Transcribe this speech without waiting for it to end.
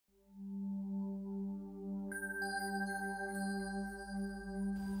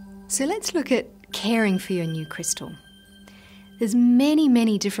So let's look at caring for your new crystal. There's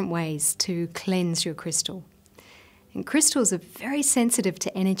many different ways to cleanse your crystal. And crystals are very sensitive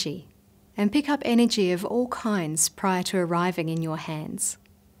to energy and pick up energy of all kinds prior to arriving in your hands.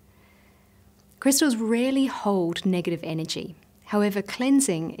 Crystals rarely hold negative energy. However,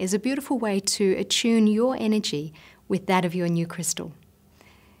 cleansing is a beautiful way to attune your energy with that of your new crystal.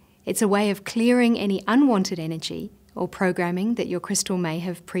 It's a way of clearing any unwanted energy or programming that your crystal may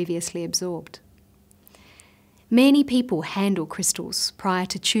have previously absorbed. Many people handle crystals prior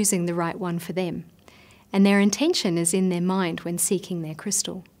to choosing the right one for them, and their intention is in their mind when seeking their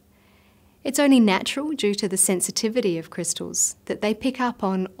crystal. It's only natural, due to the sensitivity of crystals, that they pick up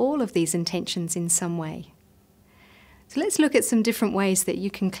on all of these intentions in some way. So let's look at some different ways that you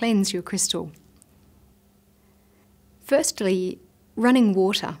can cleanse your crystal. Firstly, running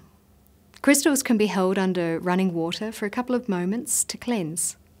water. Crystals can be held under running water for a couple of moments to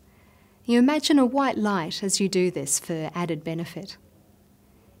cleanse. You imagine a white light as you do this for added benefit.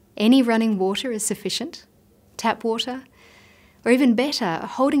 Any running water is sufficient. Tap water, or even better,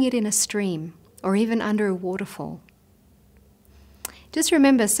 holding it in a stream or even under a waterfall. Just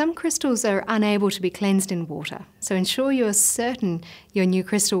remember, some crystals are unable to be cleansed in water, so ensure you are certain your new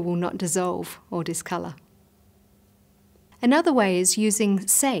crystal will not dissolve or discolour. Another way is using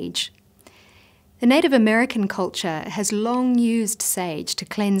sage. The Native American culture has long used sage to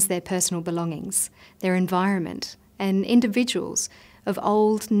cleanse their personal belongings, their environment, and individuals of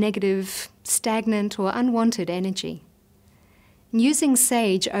old, negative, stagnant, or unwanted energy. Using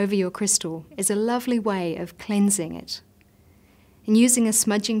sage over your crystal is a lovely way of cleansing it. And using a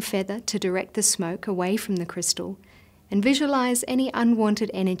smudging feather to direct the smoke away from the crystal, and visualize any unwanted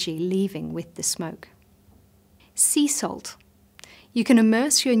energy leaving with the smoke. Sea salt. You can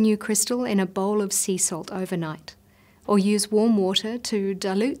immerse your new crystal in a bowl of sea salt overnight, or use warm water to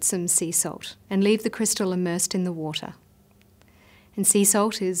dilute some sea salt and leave the crystal immersed in the water. And sea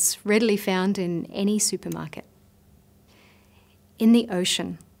salt is readily found in any supermarket. In the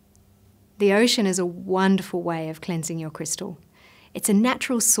ocean. The ocean is a wonderful way of cleansing your crystal. It's a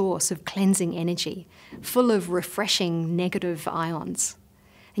natural source of cleansing energy, full of refreshing negative ions.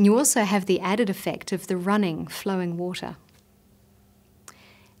 And you also have the added effect of the running, flowing water.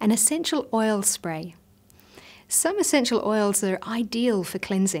 An essential oil spray. Some essential oils are ideal for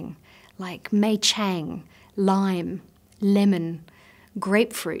cleansing, like Mei Chang, lime, lemon,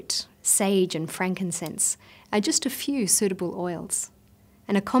 grapefruit, sage and frankincense are just a few suitable oils.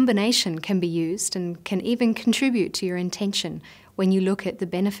 And a combination can be used and can even contribute to your intention when you look at the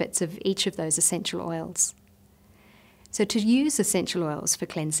benefits of each of those essential oils. So to use essential oils for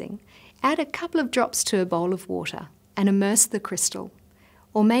cleansing, add a couple of drops to a bowl of water and immerse the crystal,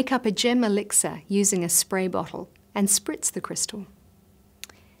 or make up a gem elixir using a spray bottle and spritz the crystal.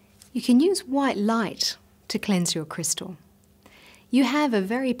 You can use white light to cleanse your crystal. You have a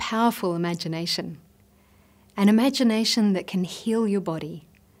very powerful imagination, an imagination that can heal your body,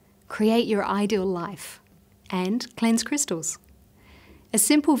 create your ideal life, and cleanse crystals. A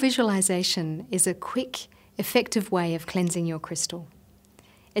simple visualization is a quick, effective way of cleansing your crystal.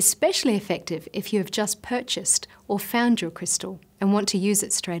 Especially effective if you have just purchased or found your crystal and want to use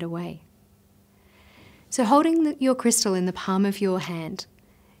it straight away. So holding your crystal in the palm of your hand,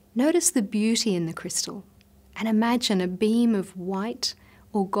 notice the beauty in the crystal and imagine a beam of white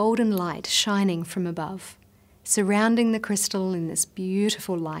or golden light shining from above, surrounding the crystal in this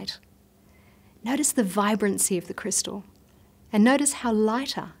beautiful light. Notice the vibrancy of the crystal and notice how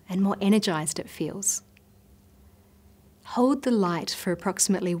lighter and more energized it feels. Hold the light for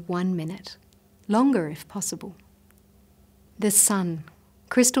approximately 1 minute, longer if possible. The sun.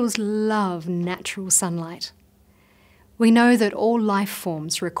 Crystals love natural sunlight. We know that all life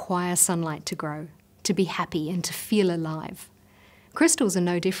forms require sunlight to grow, to be happy and to feel alive. Crystals are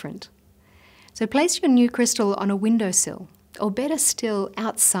no different. So place your new crystal on a windowsill, or better still,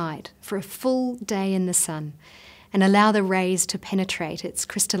 outside for a full day in the sun, and allow the rays to penetrate its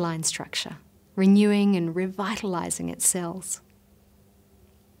crystalline structure, renewing and revitalizing its cells.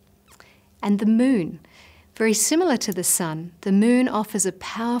 And the moon. Very similar to the sun, the moon offers a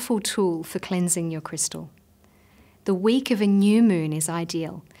powerful tool for cleansing your crystal. The week of a new moon is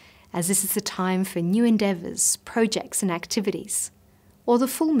ideal, as this is the time for new endeavours, projects and activities. Or the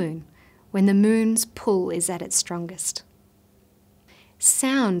full moon, when the moon's pull is at its strongest.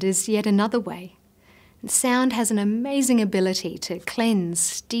 Sound is yet another way. Sound has an amazing ability to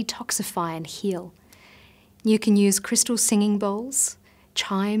cleanse, detoxify and heal. You can use crystal singing bowls,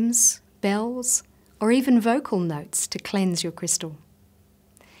 chimes, bells, or even vocal notes to cleanse your crystal.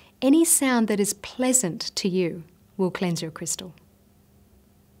 Any sound that is pleasant to you will cleanse your crystal.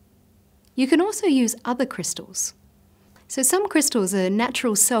 You can also use other crystals. So some crystals are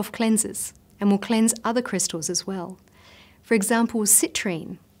natural self-cleansers and will cleanse other crystals as well. For example,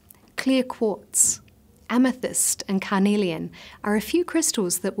 citrine, clear quartz, amethyst and carnelian are a few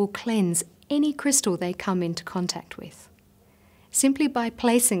crystals that will cleanse any crystal they come into contact with. Simply by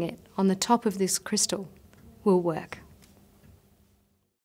placing it on the top of this crystal will work.